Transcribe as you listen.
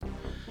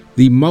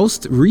The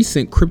most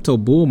recent crypto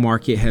bull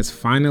market has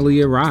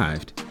finally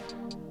arrived.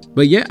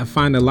 But yet I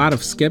find a lot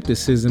of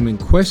skepticism and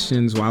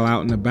questions while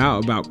out and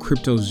about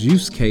crypto's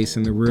use case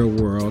in the real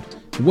world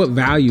and what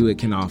value it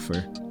can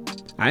offer.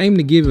 I aim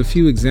to give a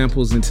few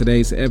examples in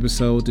today's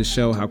episode to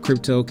show how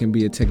crypto can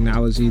be a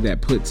technology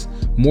that puts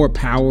more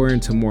power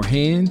into more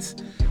hands.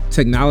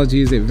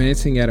 Technology is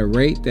advancing at a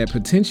rate that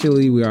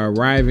potentially we are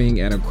arriving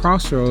at a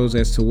crossroads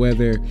as to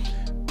whether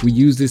we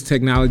use this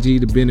technology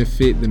to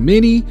benefit the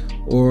many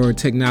or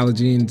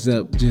technology ends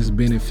up just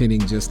benefiting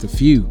just a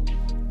few.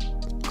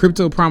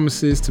 Crypto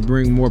promises to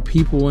bring more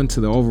people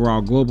into the overall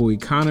global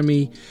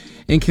economy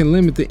and can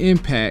limit the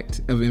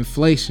impact of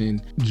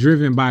inflation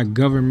driven by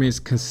governments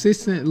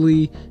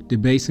consistently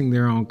debasing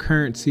their own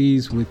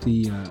currencies with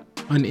the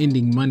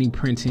unending money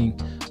printing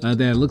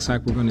that it looks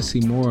like we're going to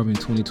see more of in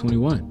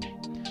 2021.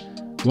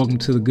 Welcome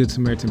to the Good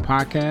Samaritan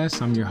Podcast.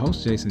 I'm your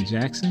host, Jason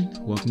Jackson.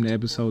 Welcome to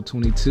episode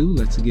 22.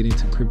 Let's get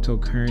into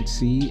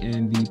cryptocurrency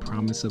and the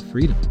promise of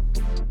freedom.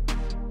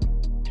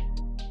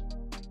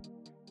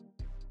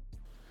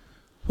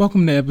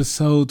 Welcome to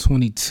episode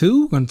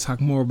 22. We're going to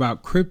talk more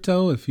about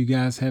crypto. If you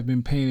guys have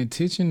been paying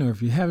attention or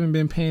if you haven't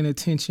been paying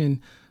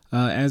attention,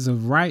 as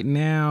of right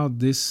now,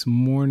 this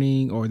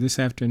morning or this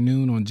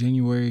afternoon on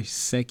January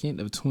 2nd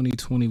of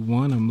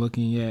 2021, I'm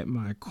looking at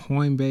my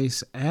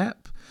Coinbase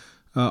app.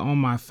 On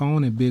my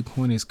phone, and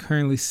Bitcoin is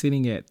currently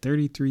sitting at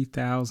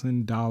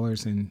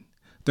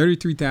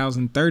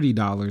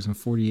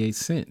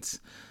 $33,030.48.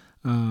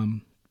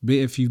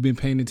 If you've been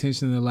paying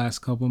attention in the last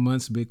couple of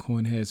months,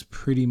 Bitcoin has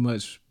pretty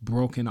much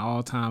broken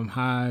all-time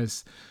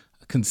highs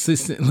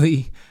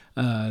consistently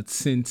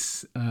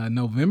since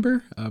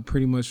November,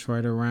 pretty much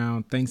right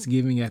around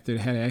Thanksgiving, after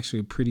it had actually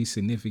a pretty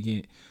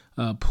significant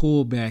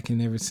pullback.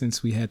 And ever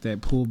since we had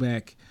that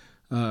pullback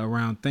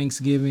around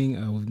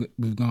Thanksgiving,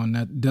 we've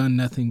done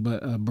nothing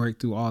but break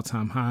through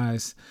all-time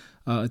highs.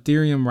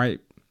 Ethereum right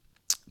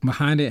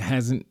behind it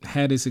hasn't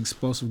had its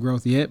explosive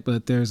growth yet,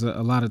 but there's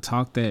a lot of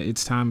talk that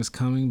its time is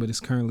coming, but it's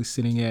currently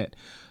sitting at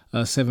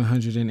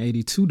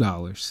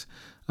 $782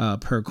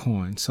 per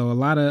coin. So a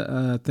lot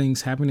of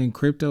things happening in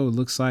crypto. It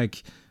looks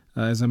like,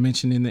 as I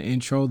mentioned in the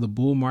intro, the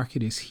bull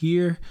market is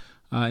here,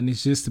 and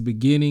it's just the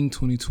beginning.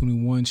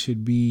 2021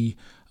 should be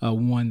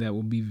one that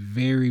will be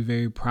very,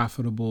 very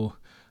profitable,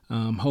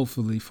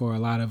 hopefully for a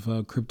lot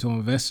of crypto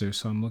investors.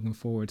 So I'm looking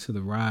forward to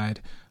the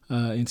ride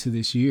into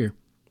this year.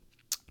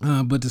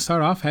 But to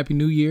start off, Happy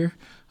New Year.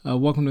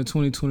 Welcome to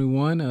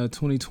 2021.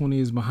 2020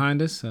 is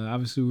behind us.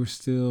 Obviously, we're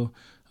still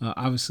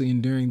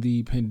enduring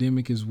the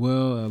pandemic as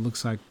well.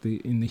 Looks like here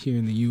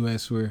in the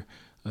U.S. we're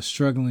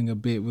struggling a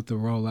bit with the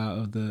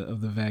rollout of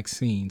the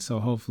vaccine. So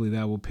hopefully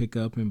that will pick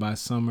up, and by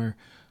summer,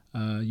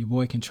 your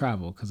boy can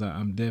travel, because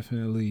I'm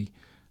definitely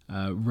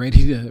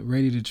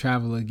ready to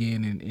travel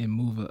again and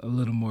move a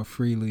little more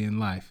freely in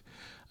life.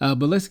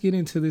 But let's get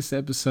into this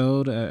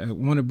episode. I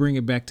want to bring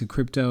it back to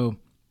crypto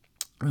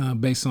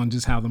based on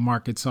just how the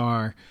markets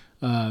are.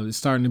 It's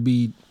starting to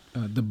be,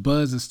 the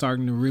buzz is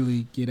starting to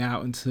really get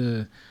out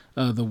into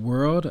the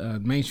world.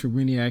 Mainstream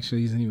media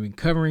actually isn't even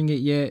covering it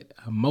yet.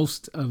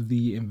 Most of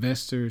the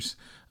investors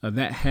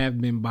that have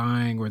been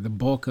buying, or the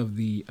bulk of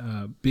the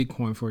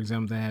Bitcoin, for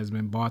example, that has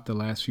been bought the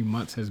last few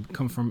months, has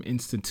come from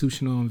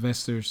institutional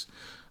investors.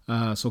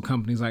 So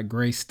companies like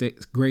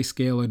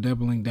Grayscale are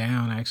doubling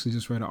down. I actually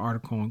just read an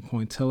article on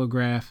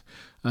Cointelegraph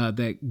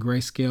that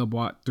Grayscale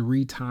bought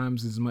 3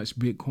 times as much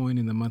Bitcoin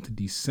in the month of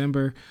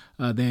December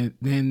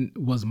than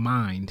was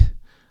mined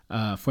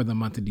for the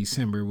month of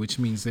December, which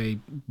means they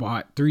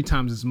bought 3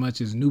 times as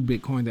much as new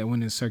Bitcoin that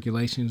went in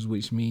circulations,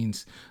 which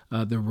means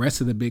the rest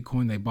of the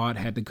Bitcoin they bought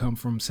had to come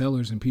from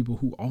sellers and people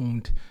who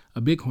owned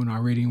a Bitcoin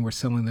already and were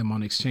selling them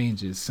on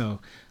exchanges. So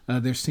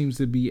there seems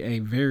to be a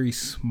very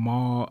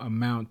small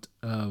amount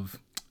of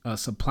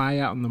supply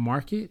out in the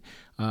market,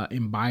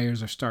 and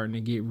buyers are starting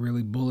to get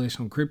really bullish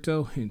on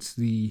crypto, hence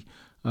the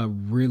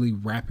really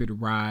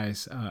rapid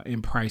rise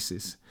in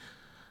prices.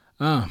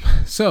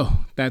 So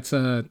that's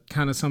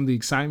kind of some of the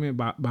excitement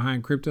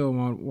behind crypto.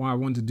 Why I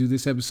wanted to do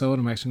this episode.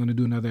 I'm actually going to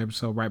do another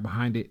episode right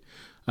behind it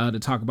to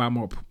talk about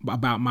more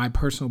about my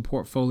personal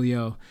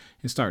portfolio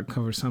and start to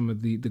cover some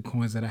of the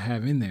coins that I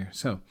have in there.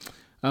 So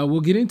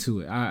we'll get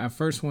into it. I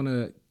first want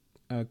to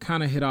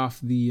kind of hit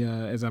off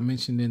as I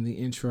mentioned in the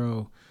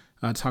intro,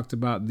 I talked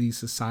about the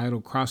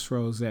societal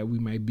crossroads that we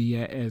may be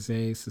at as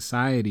a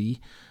society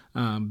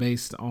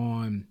based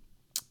on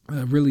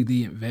really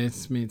the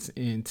advancements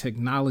in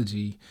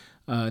technology.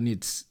 And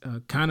it's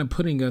kind of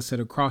putting us at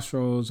a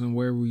crossroads and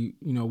where we,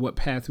 what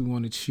path we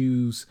want to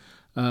choose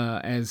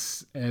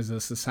as a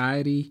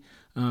society,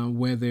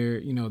 whether,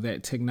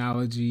 that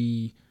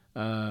technology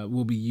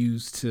will be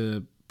used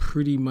to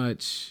pretty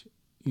much,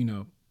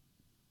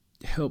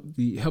 help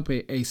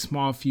a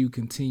small few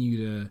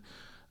continue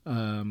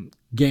to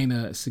gain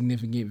a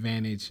significant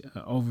advantage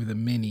over the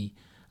many.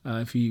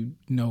 If you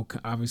know,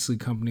 obviously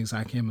companies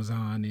like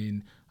Amazon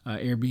and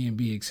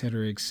Airbnb, et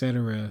cetera,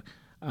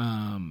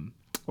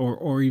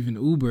 or even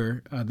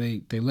Uber,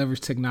 they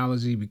leverage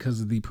technology because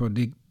of the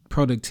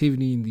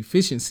productivity and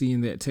efficiency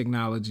in that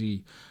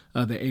technology,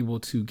 they're able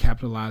to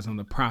capitalize on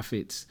the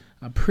profits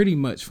pretty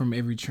much from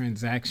every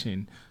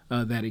transaction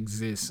that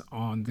exists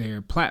on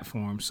their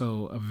platform.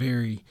 So a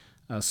very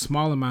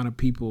small amount of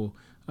people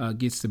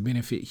gets to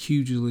benefit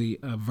hugely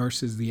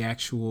versus the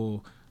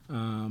actual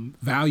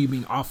value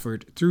being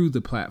offered through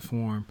the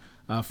platform.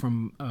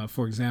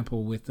 For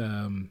example, with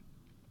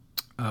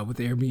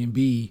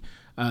Airbnb,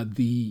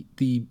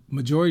 the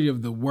majority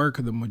of the work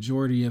or the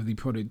majority of the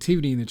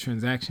productivity in the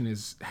transaction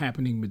is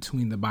happening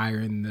between the buyer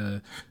and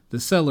the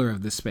seller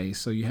of the space.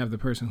 So you have the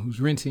person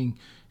who's renting,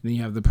 and then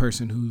you have the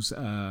person who's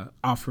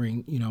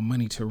offering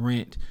money to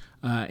rent,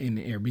 and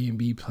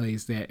Airbnb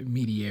plays that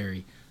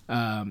mediary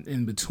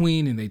in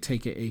between, and they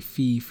take a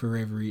fee for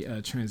every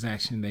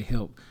transaction they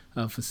help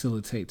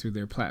facilitate through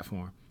their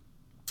platform.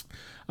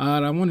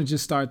 I want to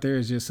just start there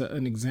as just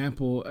an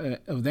example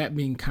of that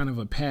being kind of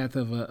a path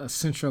of a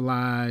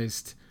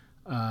centralized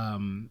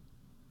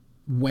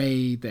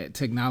way that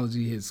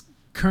technology is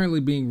currently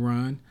being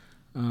run,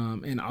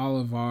 and all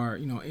of our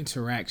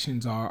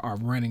interactions are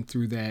running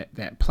through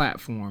that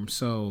platform.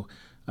 So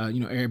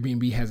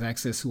Airbnb has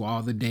access to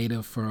all the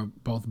data for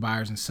both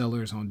buyers and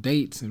sellers on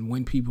dates and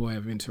when people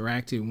have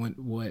interacted,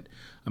 what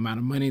amount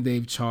of money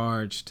they've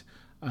charged,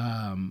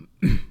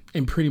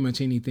 and pretty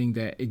much anything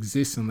that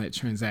exists on that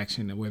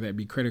transaction, whether that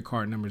be credit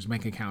card numbers,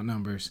 bank account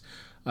numbers,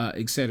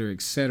 et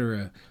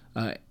cetera,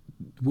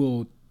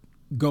 will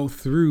go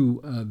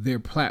through their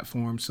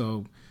platform.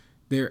 So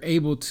they're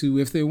able to,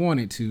 if they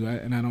wanted to,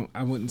 and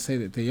I wouldn't say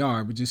that they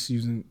are, but just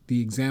using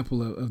the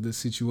example of the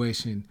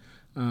situation,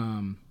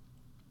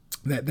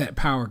 that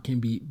power can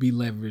be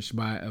leveraged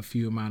by a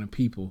few amount of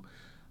people.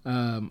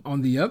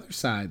 On the other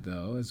side,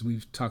 though, as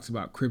we've talked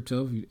about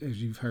crypto,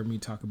 as you've heard me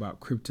talk about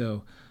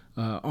crypto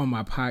on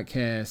my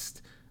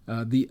podcast,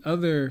 the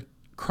other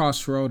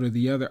crossroad or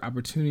the other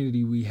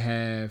opportunity we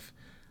have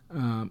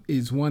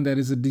is one that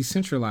is a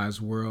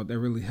decentralized world that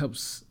really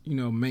helps,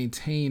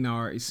 maintain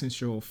our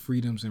essential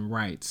freedoms and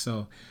rights.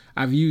 So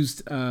I've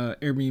used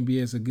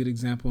Airbnb as a good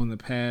example in the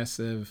past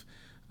of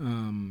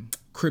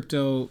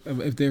crypto.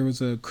 If there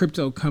was a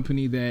crypto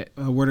company that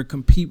were to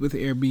compete with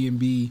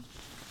Airbnb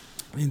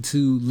and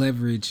to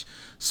leverage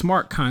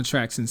smart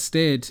contracts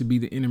instead to be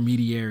the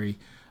intermediary,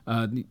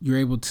 you're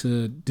able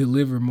to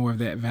deliver more of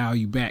that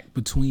value back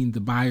between the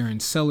buyer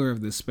and seller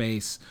of the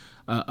space,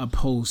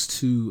 opposed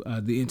to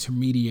the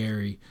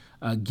intermediary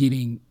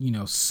getting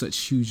such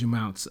huge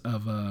amounts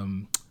of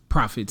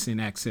profits and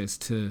access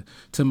to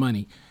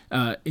money.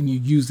 And you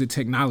use the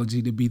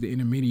technology to be the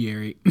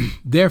intermediary,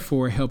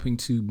 therefore helping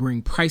to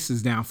bring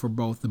prices down for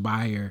both the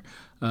buyer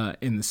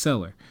and the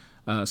seller.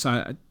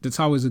 So that's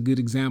always a good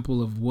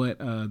example of what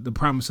the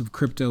promise of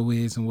crypto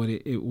is and what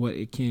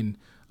it can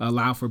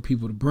allow for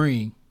people to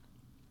bring.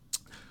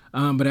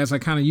 But as I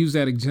kind of use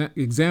that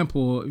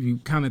example, if you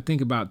kind of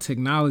think about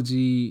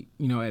technology,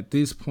 at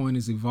this point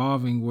is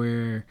evolving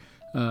where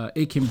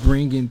it can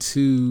bring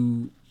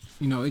into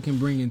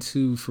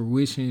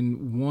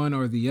fruition one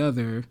or the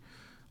other,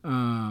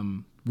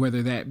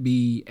 whether that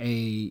be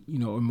a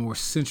more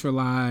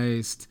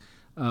centralized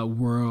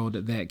world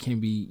that can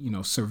be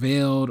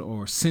surveilled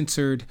or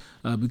censored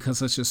because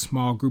such a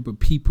small group of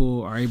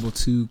people are able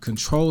to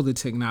control the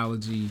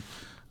technology,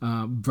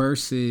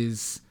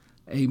 versus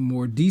a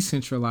more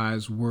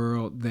decentralized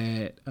world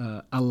that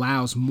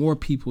allows more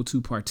people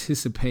to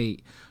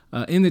participate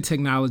in the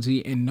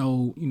technology, and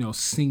no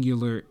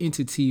singular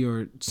entity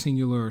or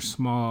singular or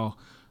small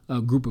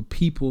group of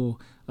people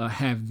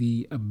have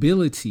the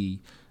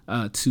ability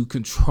to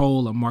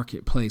control a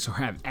marketplace or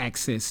have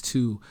access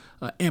to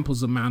ample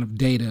amount of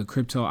data.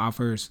 Crypto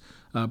offers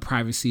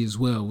privacy as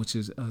well, which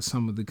is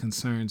some of the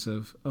concerns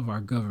of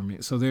our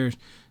government. So they're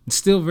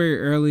still very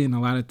early, and a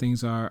lot of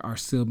things are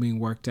still being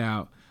worked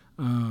out.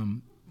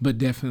 But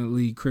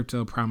definitely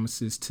crypto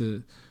promises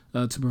to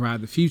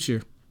provide the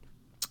future.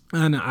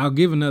 And I'll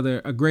give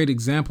a great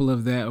example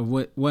of that, of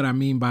what I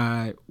mean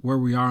by where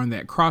we are in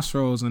that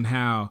crossroads, and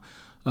how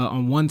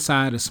on one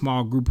side, a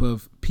small group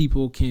of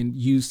people can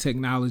use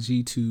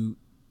technology to,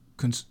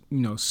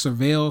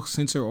 surveil,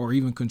 censor, or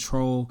even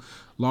control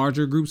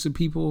larger groups of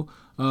people.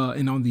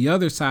 And on the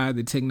other side,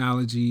 the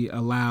technology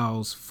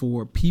allows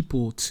for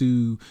people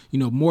to,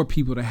 more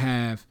people to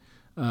have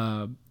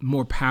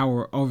more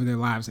power over their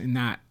lives and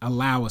not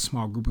allow a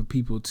small group of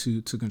people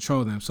to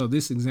control them. So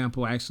this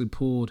example I actually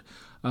pulled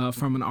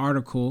from an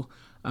article.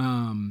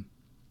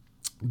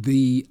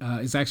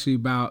 It's actually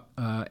about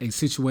a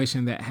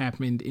situation that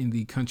happened in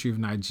the country of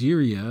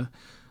Nigeria.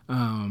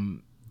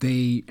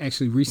 They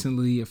actually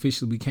recently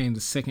officially became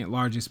the second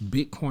largest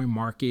Bitcoin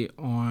market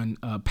on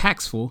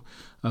Paxful,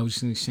 which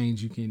is an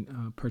exchange you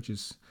can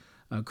purchase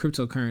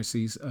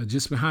cryptocurrencies,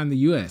 just behind the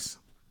U.S.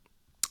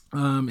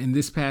 In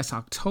this past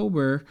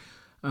October,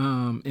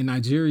 in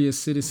Nigeria,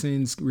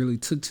 citizens really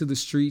took to the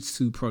streets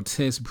to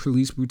protest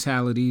police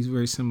brutality,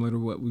 very similar to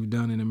what we've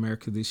done in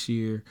America this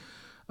year.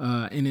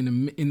 And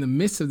in the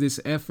midst of this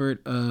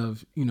effort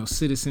of,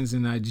 citizens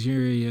in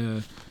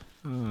Nigeria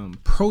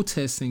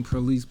protesting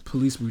police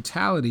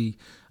brutality,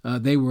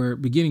 they were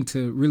beginning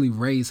to really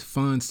raise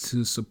funds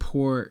to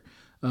support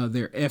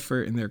their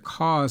effort and their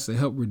cause to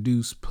help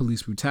reduce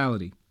police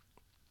brutality.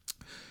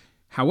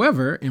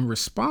 However, in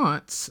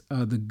response,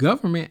 the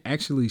government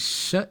actually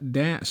shut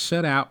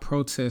out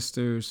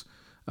protesters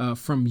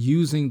from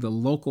using the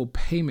local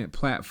payment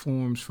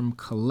platforms from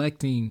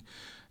collecting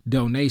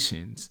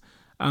donations.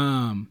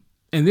 And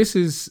this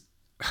is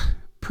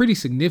pretty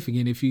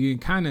significant if you can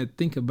kind of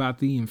think about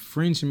the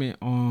infringement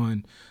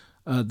on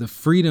the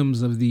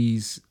freedoms of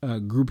these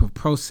group of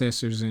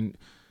protesters, and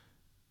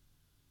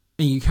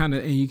you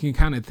can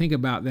kind of think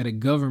about that a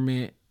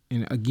government,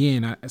 and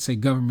again I say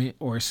government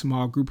or a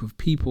small group of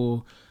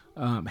people,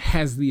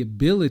 has the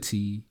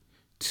ability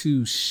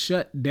to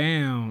shut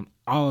down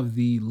all of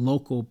the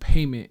local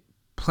payment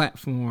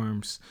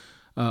platforms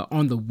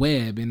on the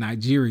web in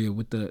Nigeria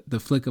with the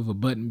flick of a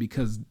button,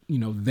 because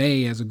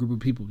they, as a group of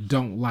people,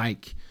 don't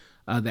like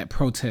that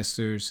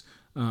protesters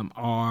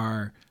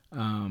are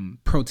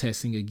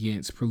protesting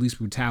against police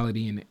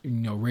brutality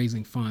and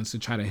raising funds to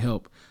try to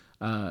help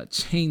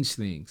change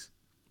things.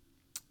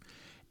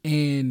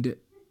 And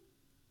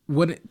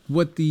what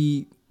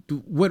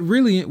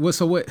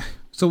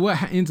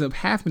ends up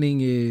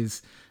happening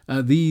is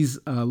these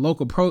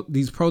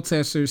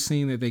protesters,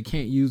 seeing that they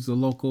can't use the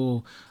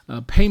local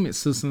payment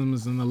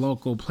systems and the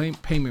local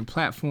payment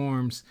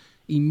platforms,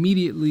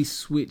 immediately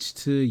switch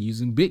to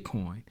using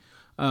Bitcoin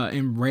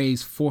and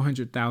raise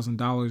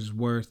 $400,000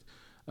 worth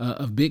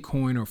of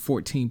Bitcoin, or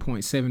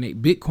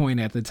 14.78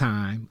 Bitcoin at the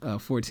time.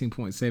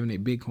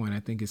 14.78 Bitcoin, I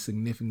think, is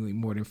significantly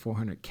more than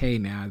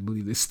 400K now. I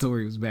believe this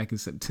story was back in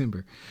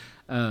September.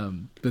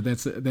 But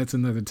that's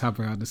another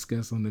topic I'll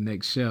discuss on the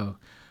next show.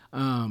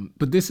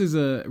 But this is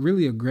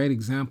really a great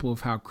example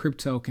of how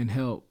crypto can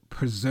help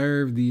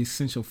preserve the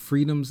essential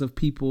freedoms of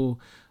people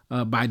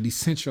by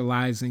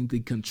decentralizing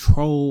the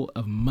control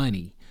of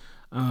money.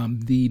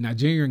 The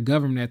Nigerian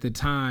government at the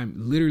time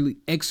literally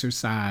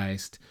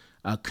exercised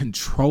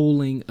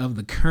controlling of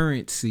the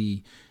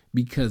currency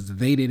because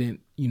they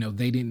didn't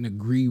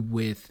agree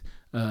with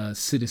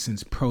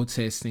citizens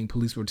protesting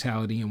police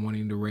brutality and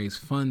wanting to raise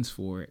funds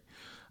for it.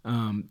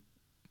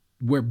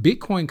 Where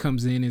Bitcoin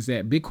comes in is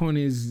that Bitcoin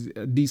is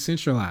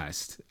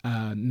decentralized.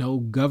 No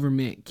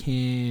government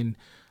can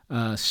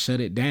shut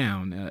it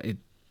down.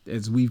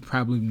 As we've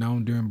probably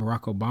known during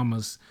Barack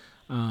Obama's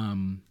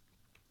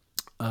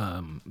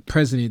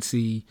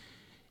presidency,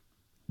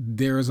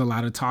 there is a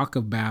lot of talk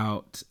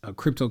about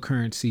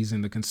cryptocurrencies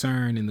and the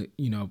concern and the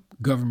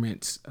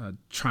governments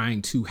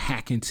trying to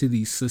hack into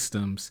these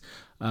systems,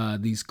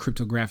 these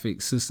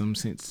cryptographic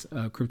systems, since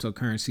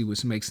cryptocurrency,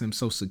 which makes them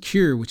so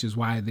secure, which is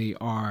why they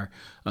are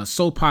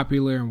so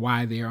popular and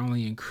why they are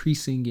only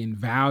increasing in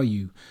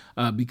value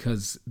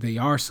because they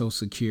are so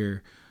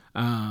secure.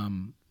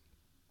 And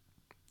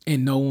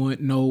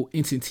no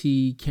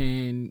entity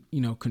can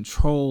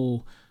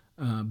control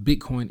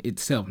Bitcoin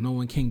itself. No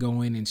one can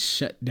go in and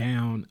shut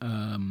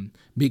down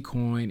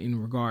Bitcoin in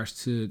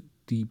regards to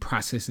the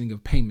processing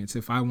of payments.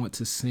 If I want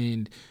to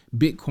send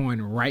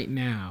Bitcoin right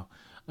now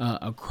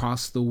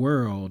across the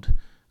world,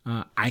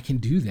 I can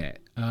do that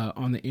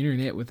on the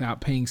internet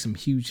without paying some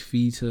huge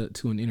fee to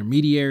an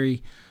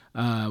intermediary,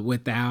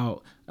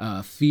 without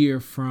fear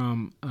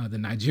from the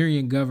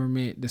Nigerian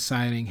government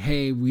deciding,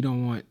 hey, we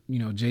don't want,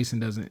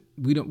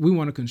 we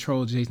want to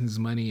control Jason's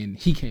money and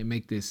he can't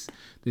make this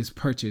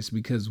purchase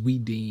because we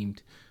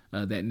deemed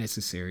that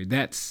necessary.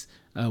 That's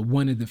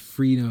one of the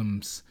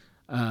freedoms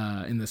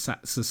in the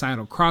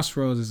societal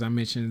crossroads, as I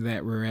mentioned,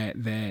 that we're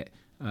at, that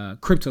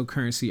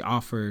cryptocurrency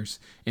offers,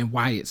 and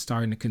why it's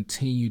starting to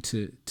continue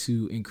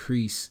to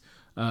increase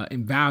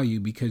in value,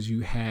 because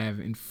you have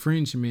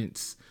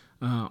infringements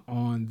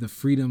on the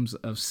freedoms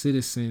of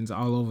citizens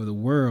all over the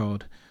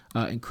world.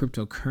 And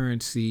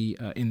cryptocurrency,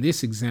 in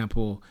this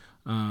example,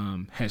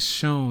 has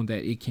shown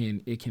that it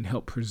can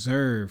help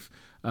preserve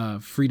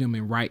freedom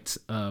and rights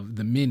of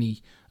the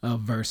many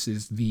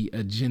versus the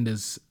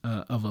agendas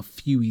of a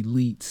few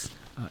elites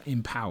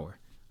in power.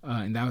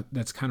 And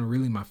that's kind of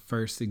really my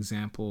first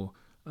example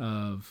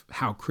of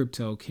how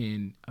crypto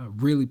can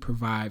really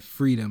provide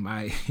freedom.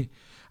 I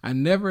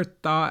never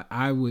thought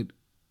I would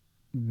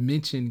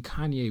mention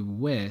Kanye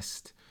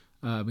West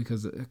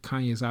because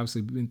Kanye's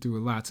obviously been through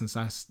a lot since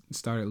I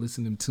started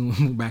listening to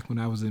him back when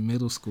I was in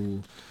middle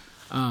school.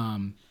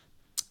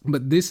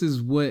 But this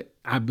is what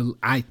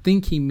I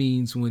think he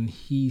means when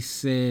he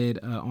said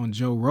on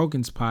Joe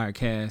Rogan's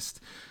podcast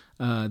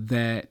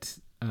that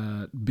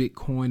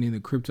Bitcoin and the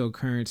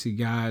cryptocurrency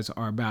guys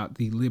are about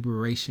the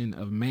liberation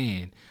of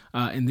man.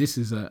 And this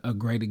is a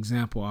great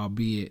example,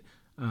 albeit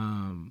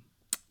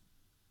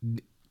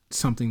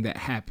something that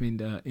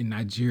happened in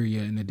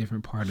Nigeria, in a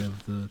different part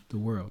of the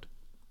world.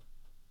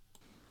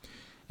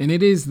 And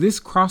it is this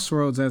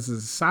crossroads as a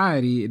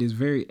society, it is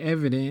very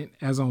evident,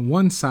 as on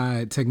one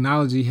side,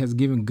 technology has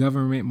given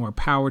government more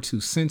power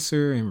to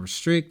censor and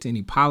restrict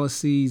any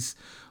policies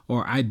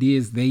or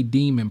ideas they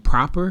deem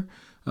improper,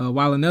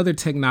 while another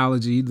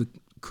technology, the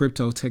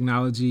crypto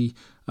technology,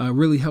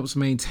 really helps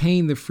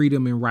maintain the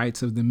freedom and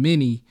rights of the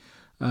many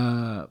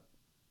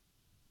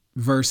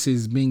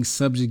versus being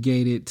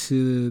subjugated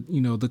to,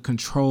 the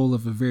control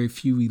of a very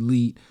few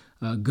elite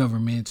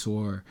governments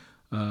or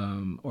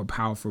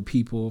powerful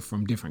people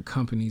from different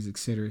companies, et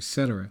cetera, et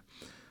cetera.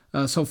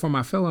 So for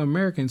my fellow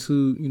Americans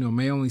who,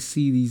 may only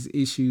see these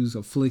issues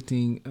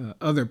afflicting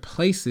other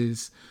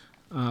places,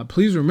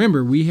 please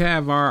remember we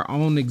have our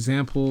own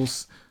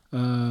examples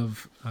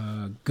of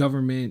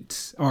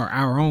government, or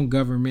our own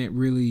government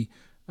really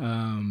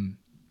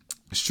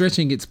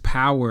stretching its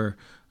power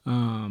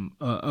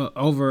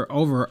over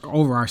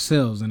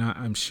ourselves. And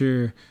I'm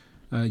sure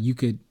you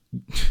could.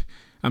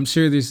 I'm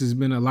sure this has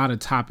been a lot of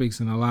topics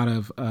and a lot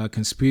of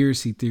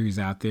conspiracy theories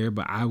out there,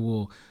 but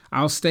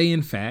I'll stay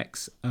in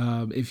facts.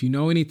 If you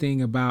know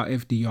anything about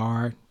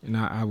FDR, and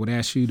I would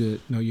ask you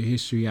to know your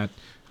history.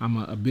 I'm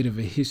a bit of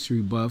a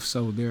history buff,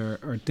 so there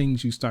are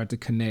things you start to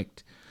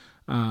connect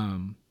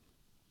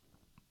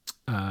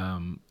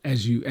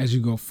as you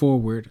go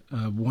forward.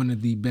 One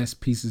of the best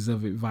pieces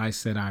of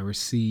advice that I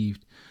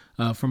received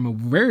from a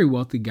very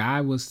wealthy guy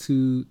was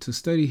to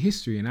study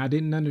history, and I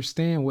didn't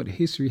understand what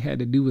history had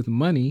to do with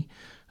money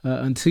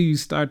until you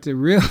start to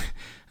realize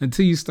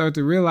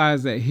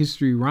that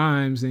history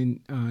rhymes,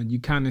 and you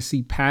kind of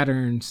see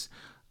patterns,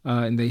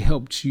 and they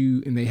help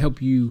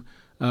you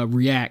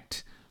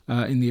react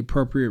in the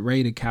appropriate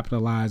way to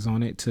capitalize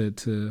on it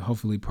to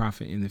hopefully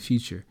profit in the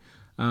future.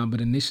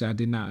 But initially, I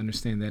did not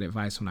understand that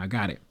advice when I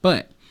got it.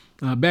 But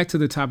back to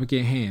the topic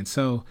at hand.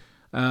 So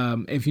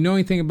if you know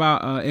anything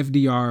about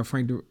FDR,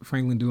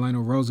 Franklin Delano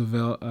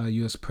Roosevelt,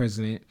 U.S.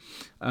 president,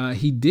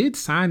 he did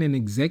sign an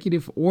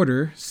executive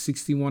order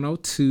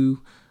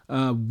 6102,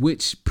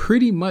 which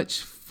pretty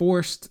much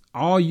forced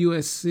all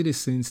U.S.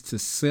 citizens to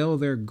sell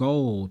their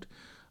gold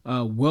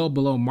well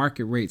below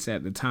market rates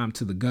at the time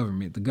to the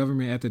government. The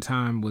government at the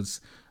time was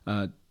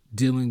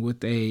dealing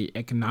with a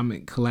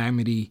economic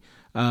calamity,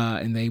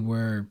 and they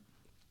were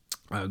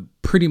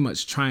pretty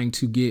much trying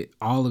to get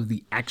all of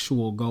the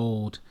actual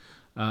gold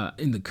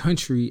in the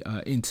country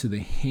into the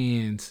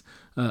hands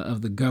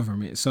of the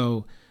government.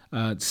 So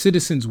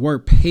citizens were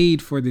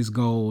paid for this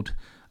gold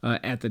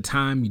at the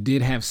time. You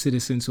did have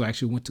citizens who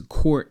actually went to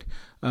court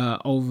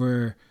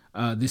over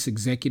this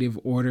executive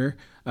order.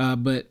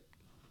 But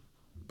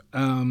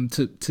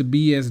to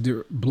be as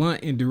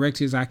blunt and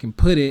direct as I can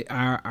put it,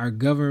 our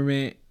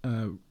government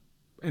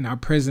and our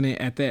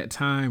president at that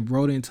time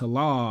wrote into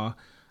law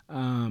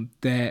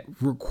that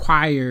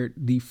required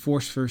the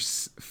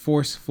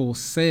forceful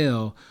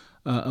sale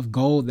of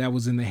gold that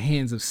was in the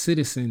hands of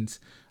citizens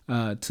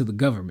to the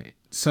government.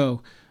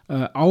 So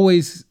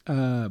always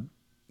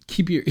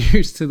keep your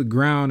ears to the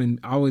ground and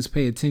always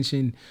pay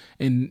attention,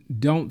 and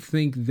don't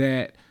think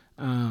that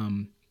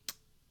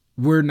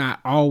we're not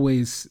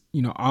always,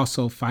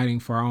 also fighting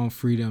for our own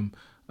freedom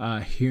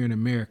here in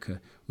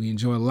America. We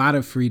enjoy a lot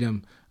of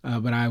freedom,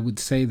 but I would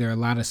say there are a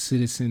lot of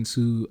citizens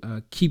who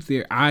keep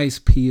their eyes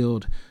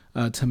peeled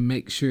to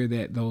make sure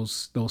that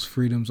those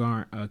freedoms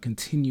aren't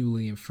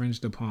continually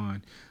infringed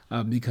upon,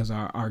 because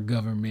our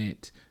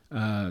government,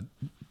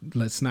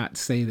 let's not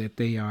say that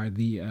they are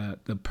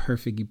the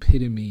perfect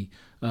epitome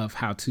of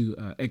how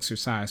to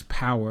exercise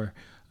power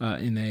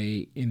in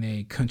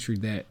a country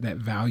that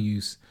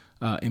values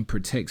and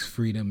protects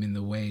freedom in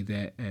the way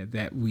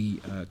that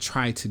we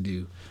try to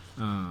do.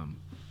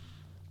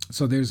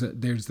 So there's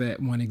that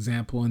one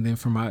example, and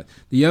then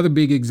the other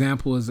big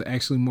example is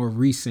actually more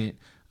recent.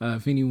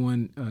 If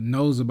anyone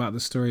knows about the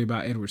story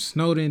about Edward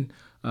Snowden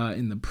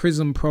in the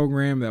PRISM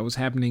program that was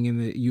happening in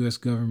the U.S.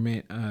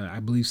 government, I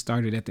believe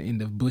started at the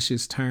end of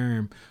Bush's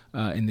term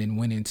and then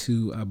went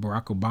into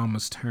Barack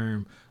Obama's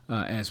term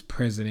as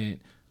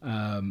president.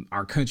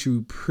 Our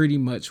country pretty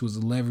much was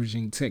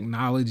leveraging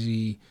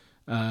technology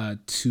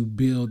to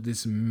build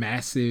this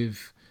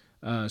massive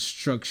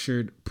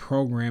structured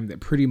program that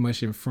pretty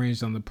much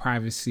infringed on the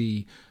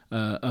privacy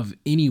of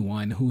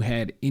anyone who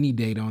had any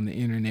data on the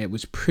internet,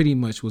 which pretty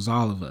much was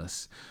all of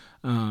us,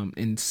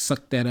 and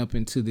sucked that up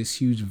into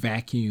this huge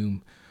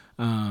vacuum,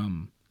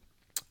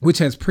 which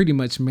has pretty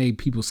much made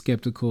people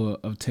skeptical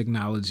of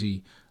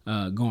technology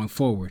going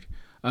forward.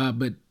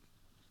 But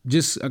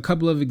just a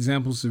couple of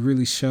examples to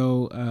really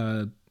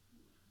show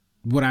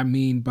what I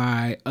mean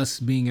by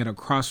us being at a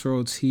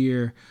crossroads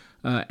here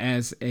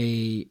as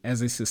a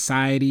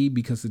society,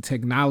 because the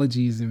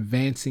technology is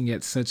advancing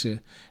at such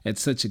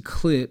a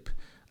clip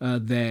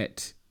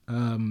that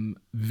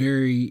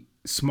very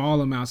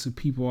small amounts of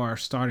people are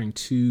starting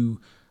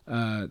to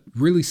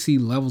really see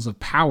levels of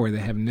power that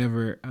have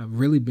never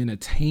really been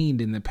attained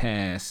in the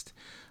past.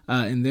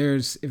 And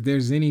if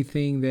there's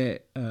anything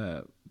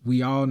that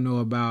we all know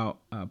about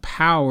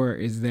power,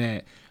 is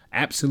that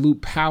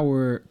absolute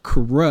power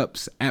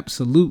corrupts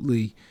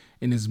absolutely.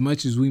 And as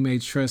much as we may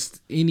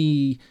trust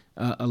any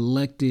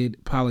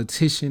elected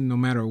politician, no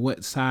matter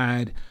what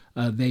side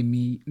they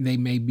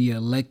may be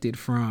elected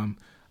from,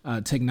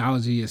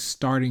 technology is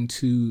starting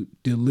to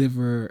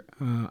deliver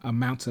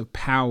amounts of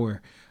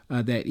power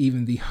that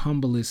even the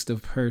humblest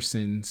of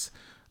persons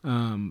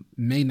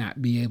may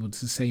not be able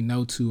to say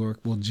no to or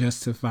will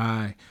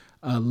justify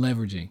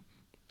leveraging.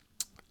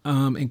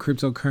 and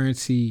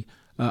cryptocurrency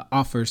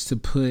offers to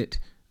put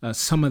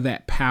some of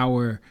that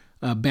power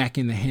back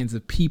in the hands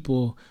of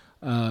people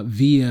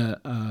via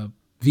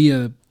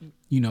the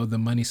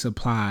money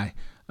supply.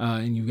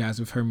 And you guys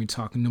have heard me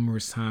talk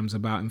numerous times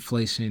about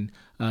inflation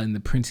and the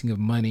printing of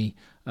money.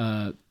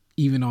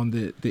 Even on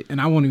the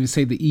and I won't even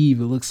say the eve,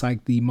 it looks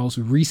like the most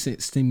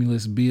recent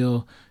stimulus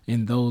bill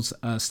and those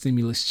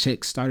stimulus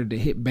checks started to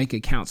hit bank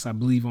accounts, I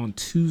believe, on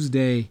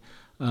Tuesday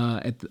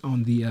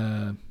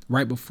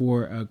right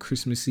before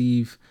Christmas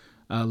Eve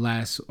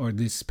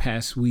this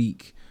past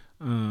week,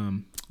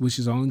 which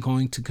is only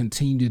going to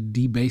continue to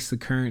debase the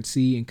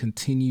currency and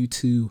continue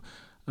to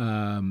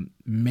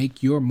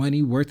make your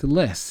money worth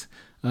less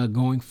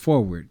going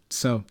forward.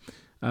 So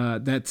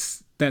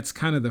that's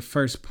kind of the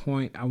first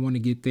point I want to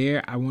get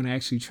there. I want to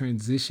actually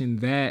transition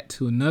that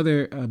to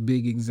another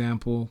big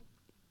example,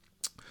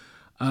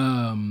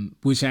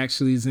 which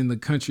actually is in the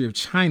country of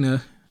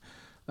China,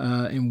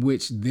 in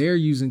which they're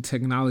using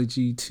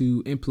technology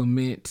to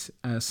implement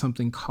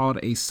something called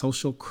a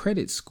social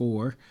credit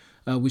score,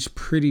 which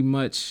pretty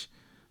much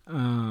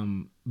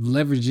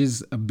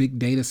leverages a big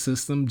data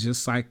system,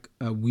 just like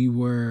we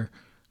were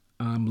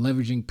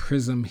leveraging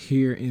Prism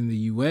here in the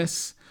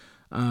U.S.,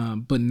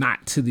 but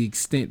not to the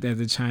extent that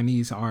the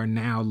Chinese are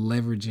now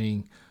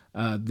leveraging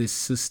this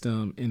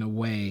system in a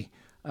way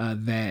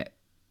that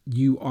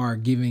you are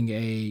giving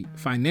a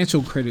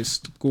financial credit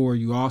score.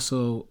 You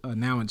also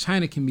now in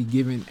China can be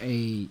given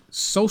a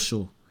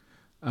social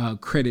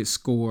credit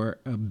score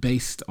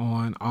based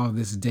on all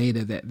this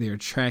data that they're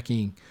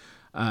tracking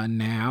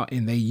now.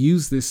 And they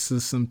use this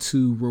system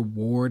to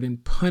reward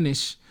and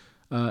punish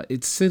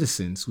its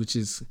citizens, which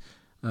is,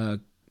 I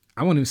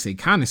won't even say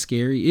kind of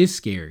scary, is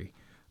scary.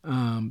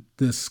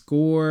 The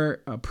score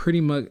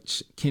pretty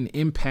much can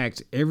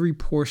impact every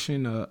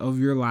portion of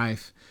your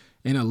life,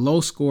 and a low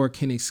score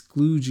can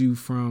exclude you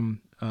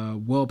from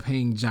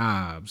well-paying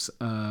jobs,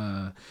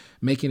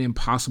 making it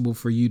impossible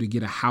for you to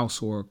get a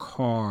house or a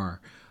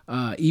car,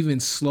 even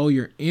slow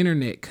your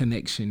internet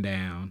connection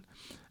down,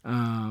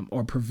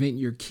 or prevent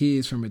your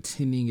kids from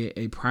attending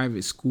a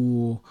private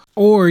school.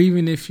 Or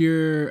even if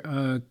your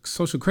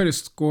social credit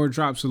score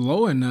drops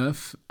low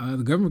enough,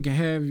 the government can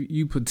have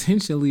you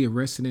potentially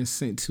arrested and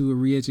sent to a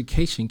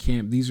re-education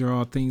camp. These are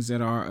all things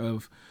that are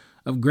of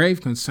grave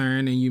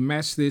concern. And you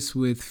match this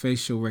with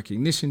facial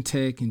recognition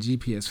tech and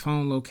GPS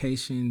phone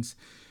locations,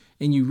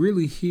 and you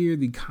really hear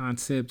the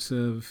concepts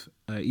of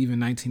even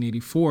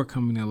 1984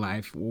 coming to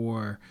life,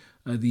 or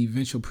the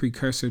eventual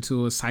precursor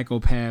to a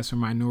Psycho-Pass or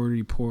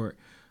Minority Report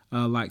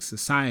like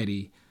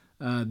Society.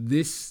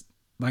 This,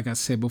 like I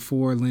said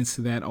before, lends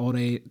to that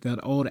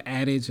old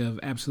adage of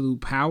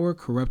absolute power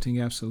corrupting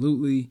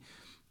absolutely.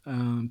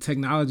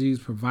 Technology is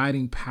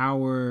providing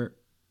power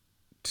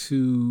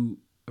to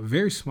a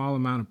very small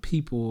amount of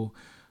people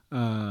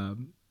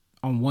on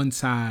one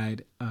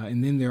side,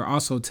 and then there are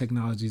also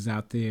technologies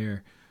out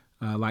there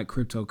like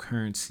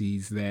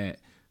cryptocurrencies that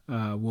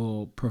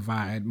will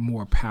provide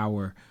more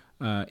power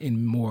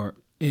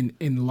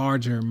in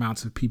larger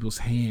amounts of people's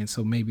hands.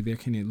 So maybe there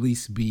can at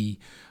least be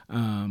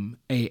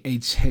a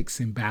checks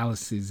and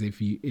balances,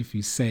 if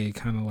you say,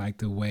 kind of like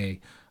the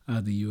way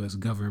the U.S.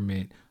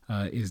 government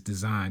is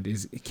designed.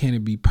 Can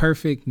it be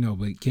perfect? No,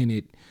 but can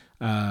it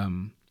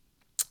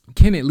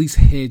at least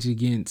hedge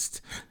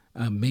against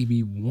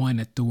maybe one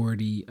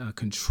authority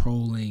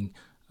controlling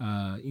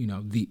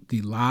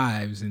the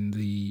lives and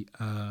the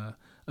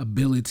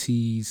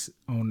abilities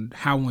on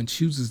how one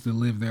chooses to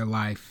live their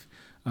life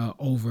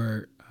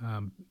over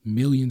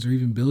millions or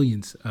even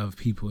billions of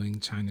people. In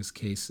China's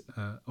case,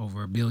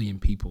 over 1 billion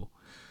people.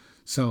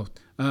 So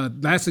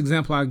last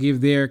example I'll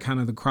give there, kind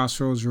of the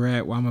crossroads we're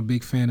at, why I'm a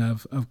big fan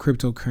of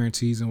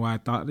cryptocurrencies and why I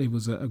thought it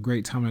was a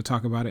great time to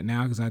talk about it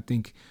now, because I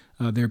think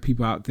there are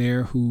people out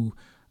there who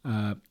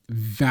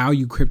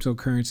value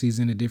cryptocurrencies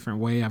in a different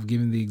way. I've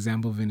given the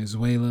example of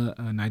Venezuela.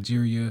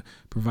 Nigeria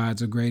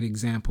provides a great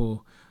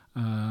example.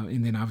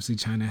 And then obviously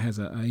China has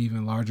an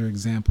even larger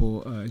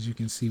example, as you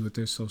can see with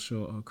their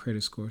social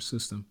credit score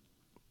system.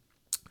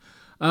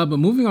 But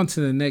moving on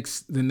to the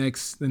next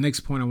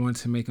point I wanted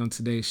to make on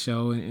today's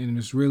show, and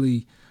it's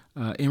really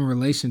in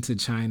relation to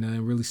China,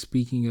 and really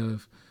speaking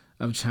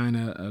of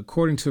China.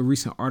 According to a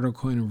recent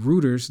article in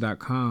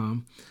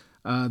Reuters.com,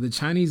 the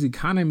Chinese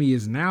economy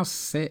is now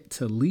set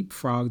to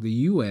leapfrog the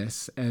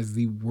U.S. as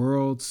the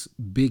world's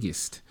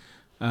biggest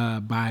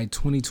by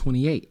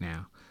 2028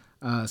 now.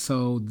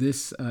 So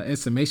this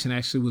estimation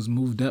actually was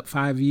moved up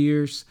 5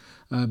 years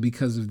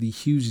because of the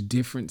huge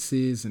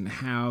differences in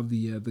how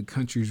the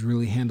countries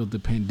really handled the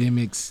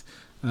pandemics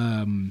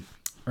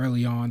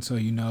early on. So,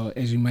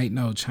 as you might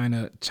know,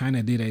 China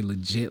did a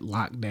legit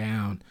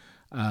lockdown.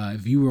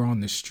 If you were on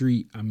the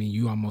street,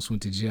 you almost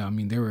went to jail.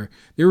 There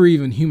were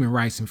even human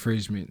rights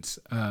infringements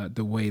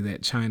the way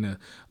that China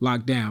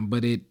locked down,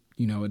 but it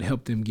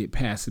helped them get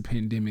past the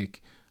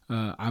pandemic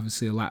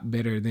obviously a lot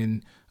better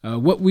than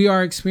what we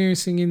are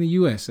experiencing in the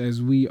U.S.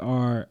 as we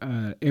are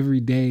every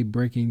day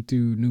breaking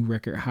through new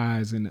record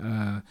highs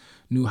and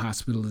new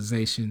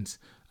hospitalizations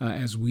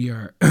as we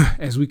are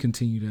as we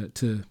continue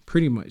to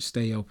pretty much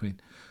stay open.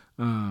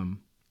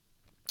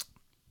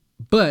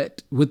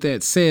 But with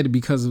that said,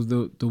 because of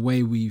the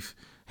way we've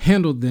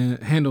handled the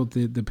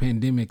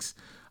pandemics,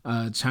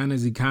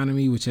 China's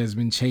economy, which has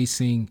been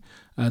chasing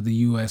the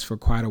U.S. for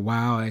quite a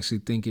while, I actually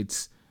think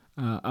it's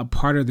a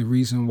part of the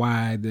reason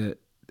why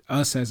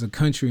us as a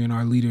country and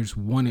our leaders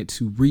wanted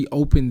to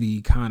reopen the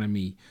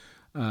economy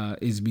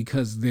is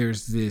because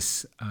there's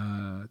this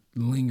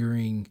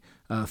lingering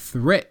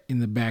threat in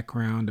the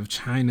background of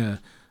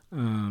China,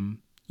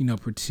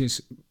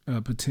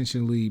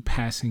 potentially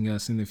passing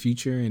us in the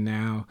future. And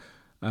now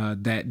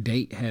that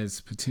date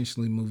has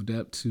potentially moved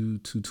up to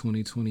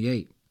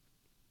 2028.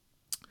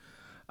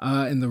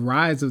 And the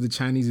rise of the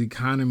Chinese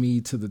economy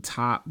to the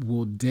top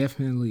will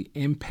definitely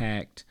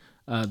impact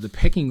the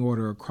pecking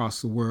order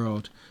across the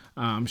world.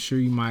 I'm sure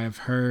you might have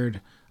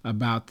heard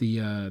about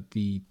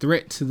the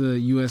threat to the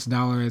U.S.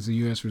 dollar as a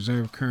U.S.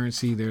 reserve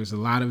currency. There's a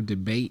lot of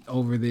debate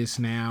over this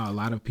now. A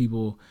lot of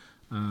people,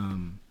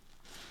 some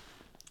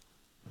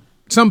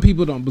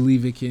people don't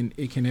believe it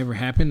can ever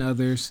happen.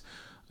 Others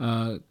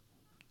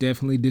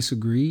definitely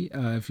disagree.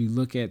 If you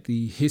look at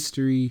the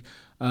history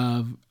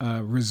of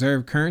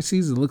reserve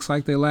currencies, it looks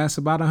like they last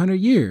about 100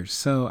 years.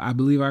 So I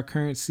believe our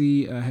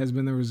currency has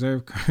been the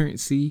reserve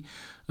currency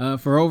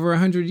for over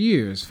 100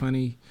 years.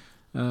 Funny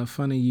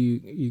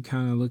you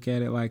kind of look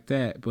at it like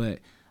that, but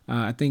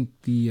I think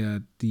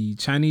the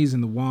Chinese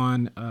and the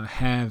yuan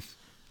have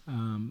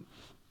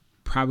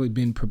probably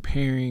been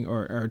preparing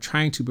or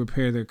trying to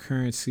prepare their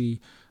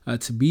currency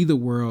to be the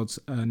world's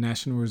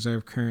national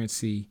reserve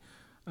currency.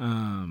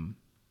 And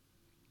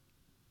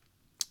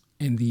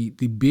the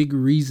big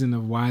reason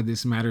of why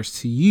this matters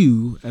to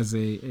you as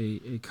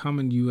a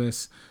common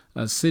U.S.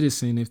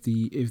 Citizen, if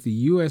the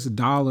U.S.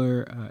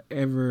 dollar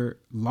ever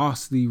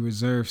lost the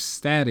reserve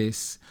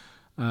status,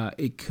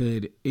 it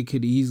could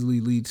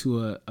easily lead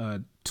to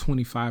a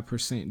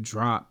 25%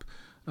 drop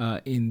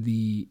in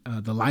the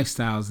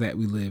lifestyles that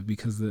we live,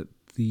 because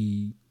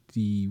the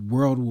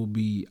world will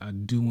be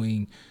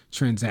doing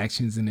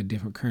transactions in a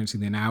different currency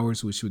than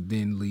ours, which would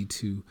then lead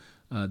to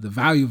the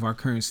value of our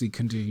currency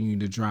continuing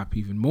to drop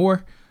even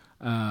more.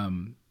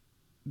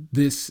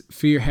 This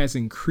fear has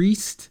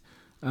increased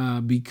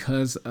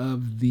because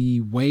of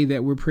the way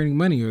that we're printing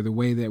money, or the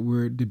way that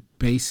we're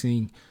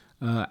debasing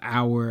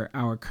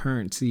our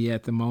currency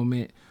at the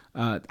moment.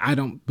 I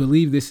don't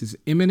believe this is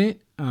imminent,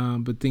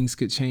 but things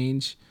could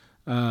change.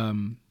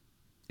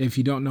 If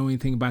you don't know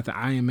anything about the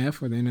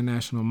IMF or the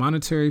International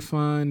Monetary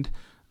Fund,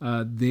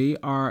 they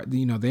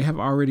have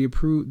already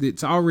approved.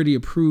 It's already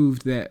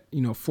approved that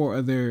 4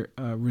 other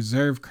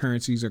reserve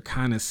currencies are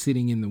kind of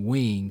sitting in the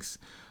wings: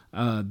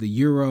 the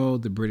euro,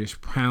 the British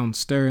pound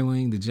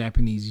sterling, the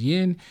Japanese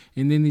yen,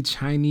 and then the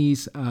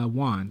Chinese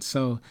yuan.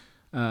 So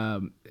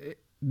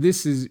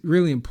this is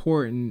really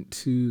important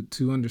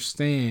to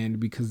understand,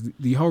 because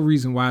the whole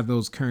reason why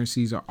those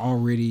currencies are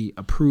already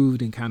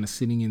approved and kind of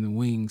sitting in the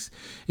wings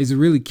is to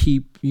really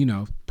keep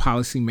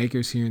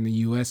policymakers here in the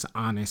U.S.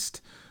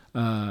 honest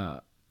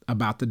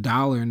about the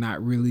dollar, and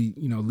not really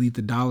lead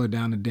the dollar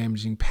down a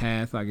damaging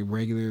path, like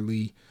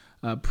regularly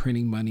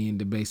printing money and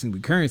debasing the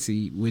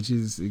currency, which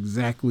is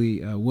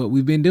exactly what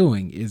we've been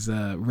doing, is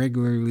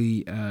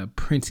regularly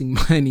printing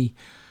money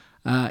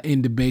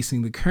and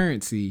debasing the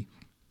currency.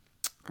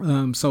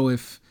 So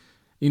if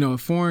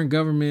foreign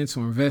governments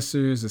or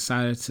investors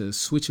decided to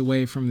switch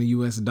away from the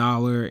U.S.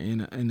 dollar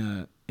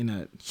in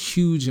a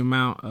huge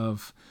amount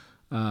of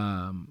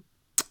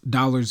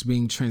dollars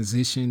being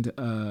transitioned,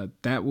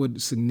 that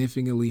would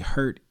significantly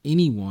hurt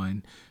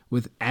anyone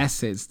with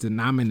assets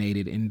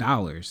denominated in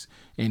dollars.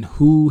 And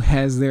who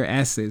has their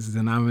assets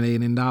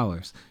denominated in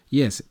dollars?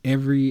 Yes,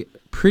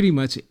 pretty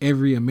much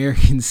every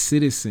American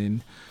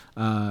citizen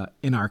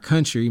in our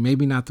country.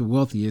 Maybe not the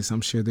wealthiest. I'm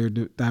sure they're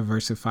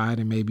diversified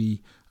and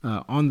maybe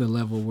on the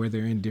level where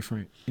they're in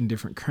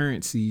different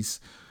currencies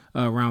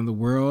around the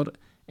world.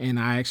 And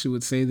I actually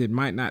would say that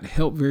might not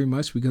help very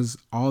much, because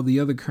all the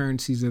other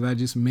currencies that I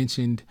just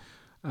mentioned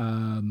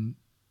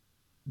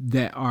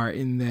that are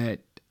in that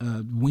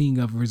wing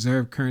of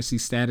reserve currency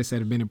status that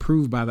have been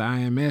approved by the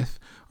IMF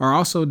are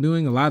also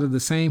doing a lot of the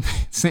same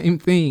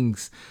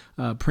things,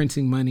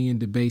 printing money and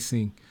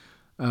debasing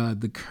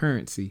the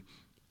currency.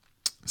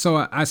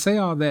 So I say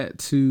all that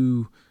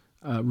to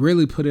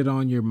really put it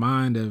on your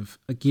mind of,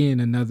 again,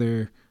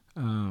 another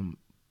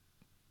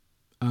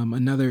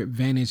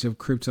advantage of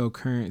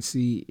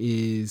cryptocurrency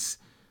is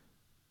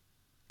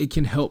it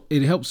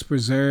helps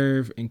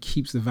preserve and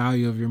keeps the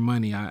value of your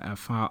money. I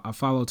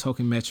follow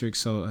Token Metrics,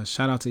 so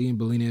shout out to Ian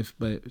Belinev,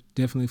 but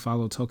definitely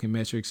follow Token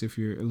Metrics if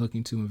you're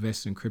looking to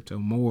invest in crypto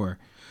more.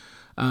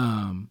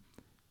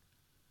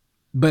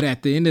 But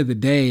at the end of the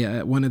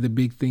day, one of the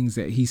big things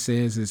that he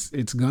says is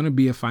it's going to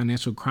be a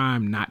financial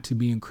crime not to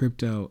be in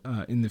crypto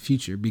in the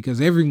future, because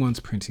everyone's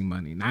printing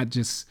money, not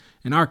just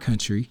in our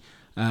country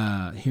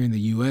here in the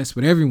U.S.,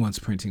 but everyone's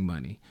printing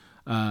money.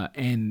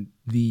 And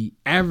the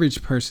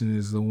average person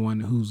is the one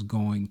who's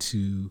going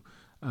to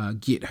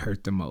get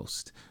hurt the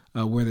most,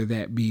 whether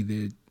that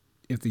be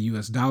if the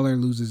US dollar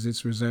loses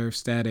its reserve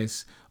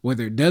status,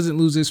 whether it doesn't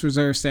lose its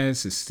reserve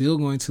status, it's still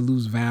going to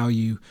lose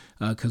value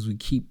because we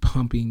keep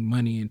pumping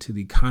money into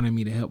the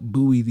economy to help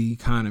buoy the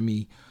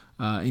economy.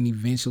 And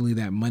eventually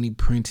that money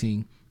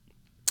printing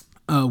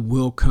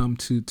will come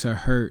to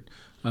hurt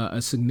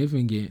a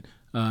significant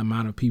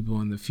amount of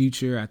people in the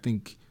future. I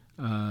think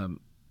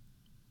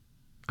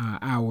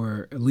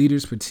our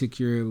leaders,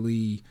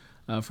 particularly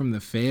from the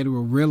Fed,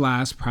 will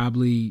realize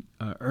probably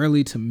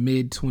early to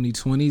mid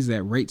 2020s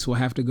that rates will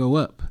have to go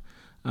up.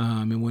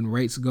 And when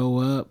rates go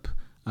up,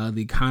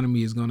 the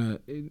economy is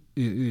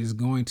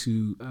going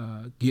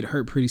to get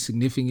hurt pretty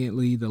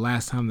significantly. The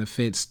last time the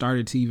Fed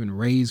started to even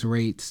raise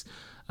rates,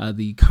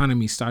 the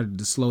economy started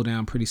to slow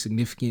down pretty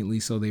significantly.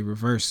 So they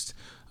reversed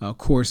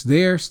course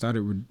there,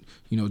 started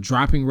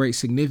dropping rates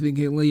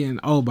significantly. And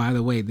oh, by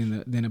the way,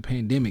 then a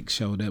pandemic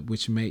showed up,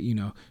 which made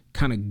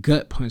kind of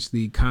gut punch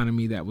the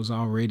economy that was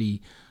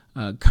already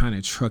kind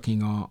of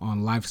trucking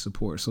on life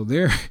support. So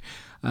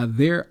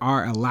there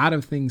are a lot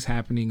of things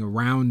happening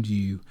around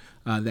you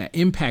that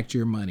impact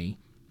your money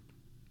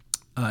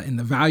and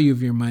the value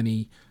of your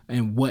money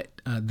and what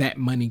that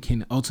money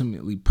can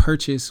ultimately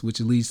purchase, which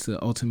leads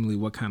to ultimately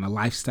what kind of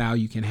lifestyle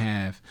you can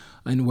have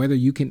and whether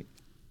you can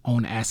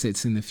own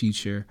assets in the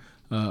future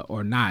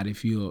or not.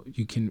 If you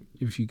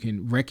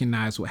can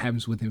recognize what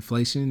happens with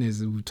inflation,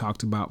 as we've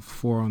talked about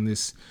before on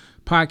this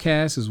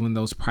podcast, is when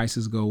those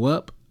prices go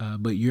up,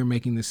 but you're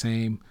making the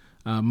same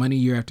money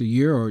year after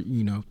year, or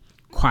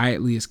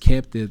quietly is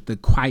kept, the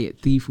quiet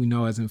thief we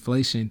know as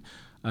inflation.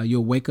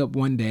 You'll wake up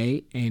one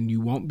day and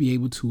you won't be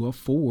able to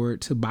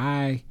afford to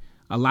buy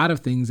a lot of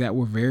things that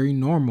were very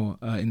normal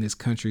in this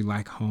country,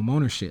 like home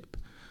ownership.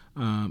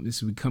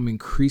 It's become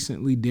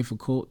increasingly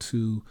difficult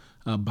to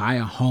buy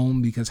a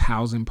home because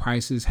housing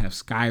prices have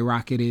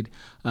skyrocketed.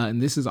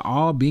 And this is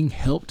all being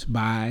helped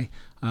by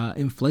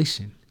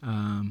inflation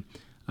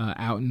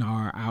out in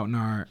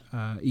our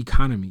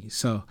economy.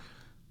 So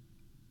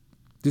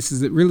this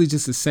is really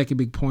just a second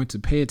big point to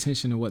pay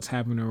attention to what's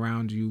happening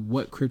around you,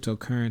 what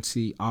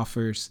cryptocurrency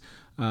offers,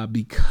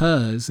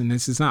 because, and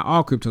this is not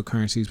all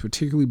cryptocurrencies,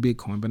 particularly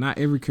Bitcoin, but not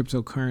every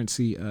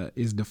cryptocurrency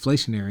is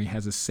deflationary,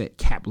 has a set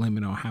cap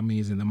limit on how many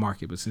is in the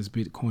market. But since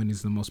Bitcoin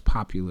is the most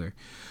popular,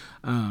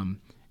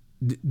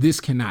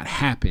 this cannot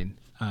happen.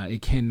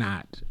 It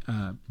cannot,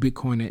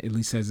 Bitcoin, at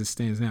least as it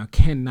stands now,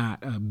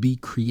 cannot be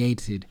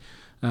created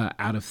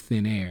out of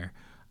thin air.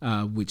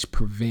 Which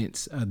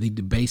prevents the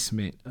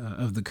debasement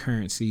of the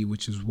currency,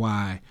 which is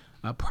why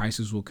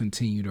prices will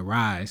continue to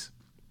rise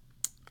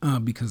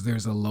because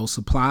there's a low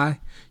supply.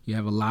 You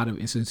have a lot of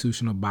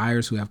institutional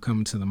buyers who have come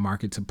into the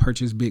market to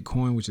purchase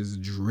Bitcoin, which has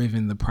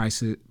driven the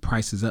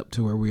prices up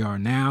to where we are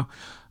now,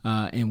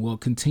 and will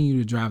continue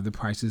to drive the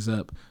prices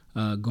up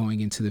going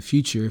into the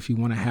future. If you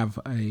want to have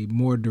a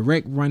more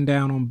direct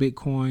rundown on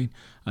Bitcoin,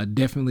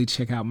 definitely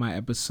check out my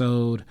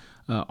episode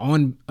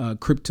on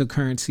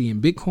cryptocurrency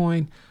and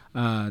Bitcoin.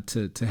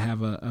 To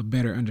have a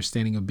better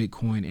understanding of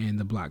Bitcoin and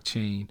the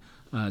blockchain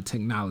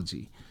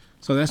technology.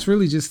 So that's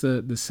really just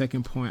the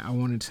second point I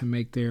wanted to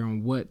make there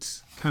on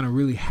what's kind of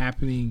really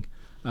happening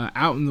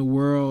out in the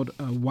world,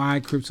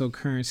 why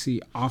cryptocurrency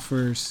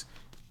offers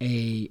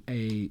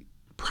a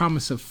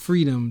promise of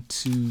freedom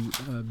to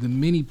the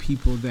many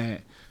people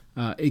that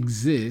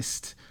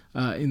exist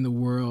in the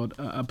world,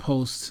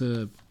 opposed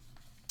to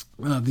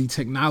the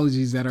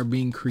technologies that are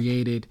being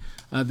created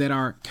that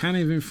are kind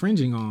of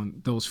infringing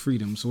on those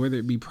freedoms, whether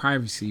it be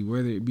privacy,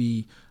 whether it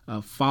be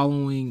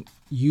following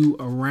you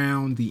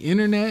around the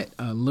internet,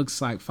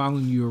 looks like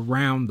following you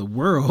around the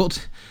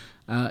world,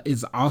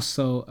 is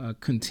also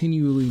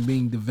continually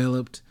being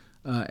developed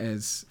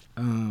as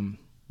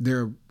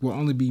there will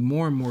only be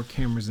more and more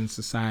cameras in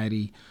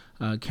society,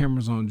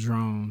 cameras on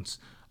drones,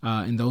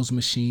 and those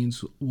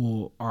machines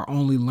are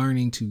only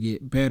learning to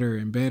get better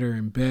and better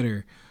and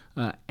better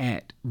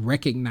at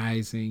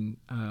recognizing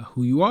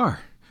who you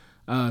are.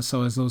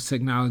 So as those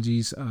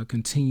technologies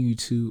continue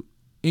to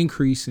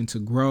increase and to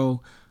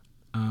grow,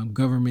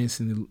 governments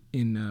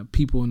and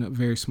people in a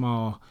very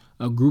small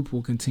group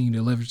will continue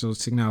to leverage those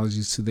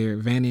technologies to their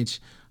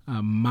advantage.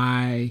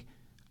 My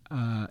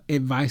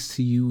advice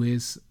to you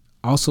is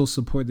also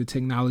support the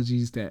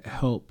technologies that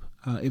help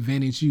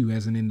advantage you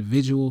as an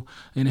individual,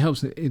 and it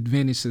helps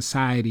advantage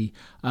society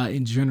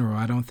in general.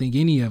 I don't think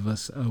any of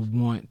us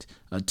want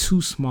a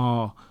too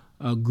small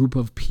group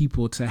of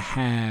people to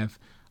have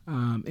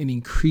an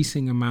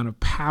increasing amount of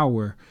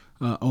power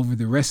over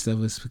the rest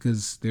of us,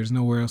 because there's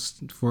nowhere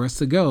else for us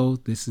to go.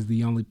 This is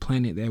the only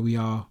planet that we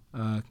all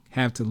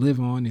have to live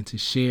on and to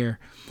share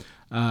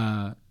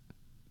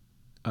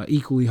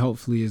equally,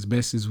 hopefully, as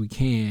best as we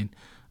can.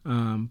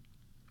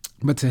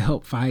 But to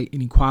help fight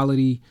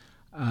inequality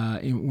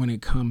when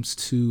it comes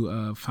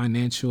to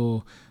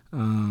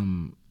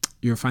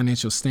your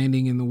financial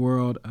standing in the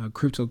world,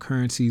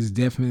 cryptocurrencies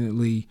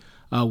definitely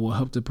will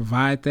help to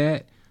provide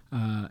that.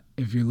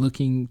 If you're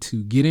looking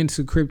to get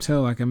into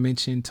crypto, like I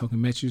mentioned,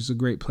 Tokenmetry is a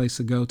great place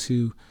to go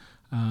to.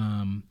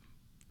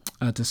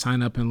 to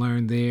sign up and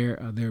learn there.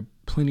 There are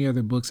plenty of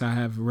other books I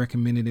have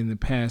recommended in the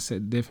past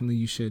that definitely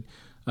you should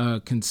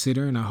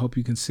consider, and I hope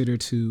you consider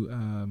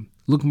to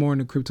look more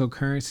into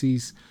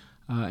cryptocurrencies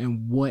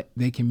and what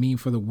they can mean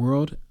for the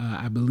world.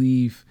 I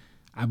believe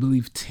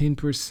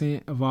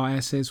 10% of all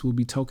assets will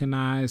be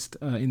tokenized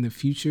in the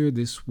future.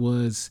 This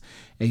was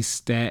a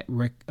stat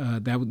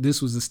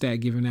this was a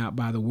stat given out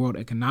by the World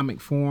Economic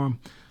Forum.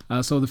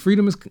 So the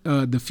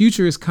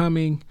future is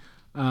coming,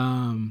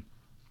 and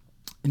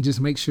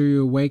just make sure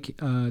you're awake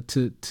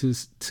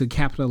to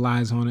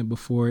capitalize on it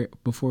before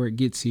it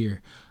gets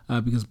here,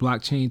 because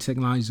blockchain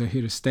technologies are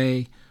here to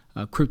stay.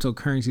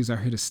 Cryptocurrencies are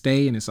here to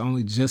stay, and it's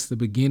only just the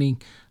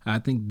beginning. I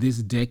think this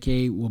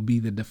decade will be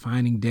the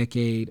defining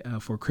decade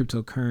for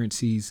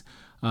cryptocurrencies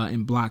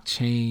and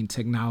blockchain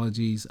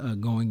technologies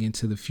going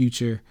into the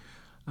future.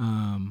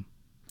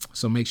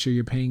 So make sure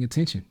you're paying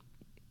attention.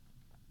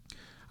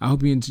 I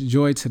hope you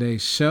enjoyed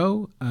today's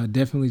show.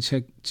 Definitely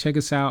check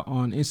us out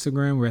on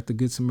Instagram. We're at the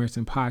Good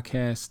Samaritan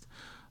Podcast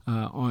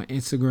on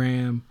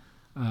Instagram.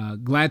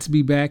 Glad to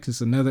be back. It's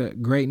another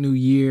great new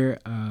year.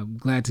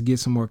 Glad to get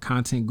some more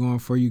content going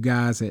for you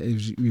guys.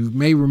 As you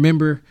may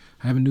remember,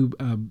 I have a new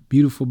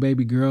beautiful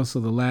baby girl. So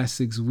the last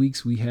 6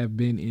 weeks we have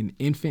been in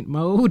infant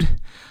mode.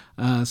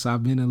 So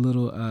I've been a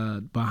little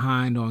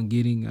behind on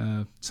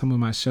getting some of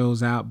my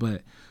shows out,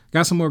 but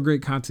got some more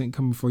great content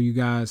coming for you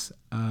guys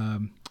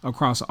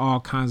across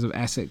all kinds of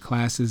asset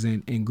classes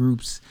and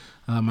groups.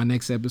 My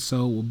next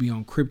episode will be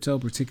on crypto,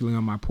 particularly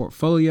on my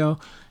portfolio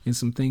and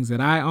some things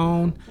that I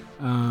own.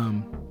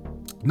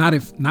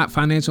 Not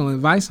financial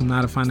advice. I'm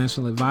not a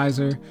financial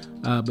advisor,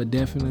 but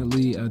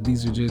definitely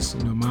these are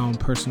just my own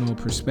personal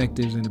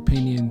perspectives and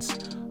opinions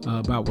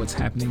about what's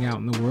happening out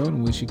in the world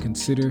and what you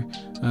consider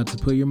to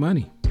put your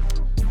money.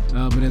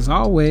 But as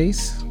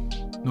always,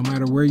 no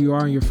matter where you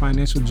are in your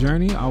financial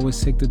journey,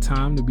 always take the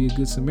time to be a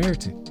good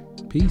Samaritan.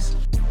 Peace.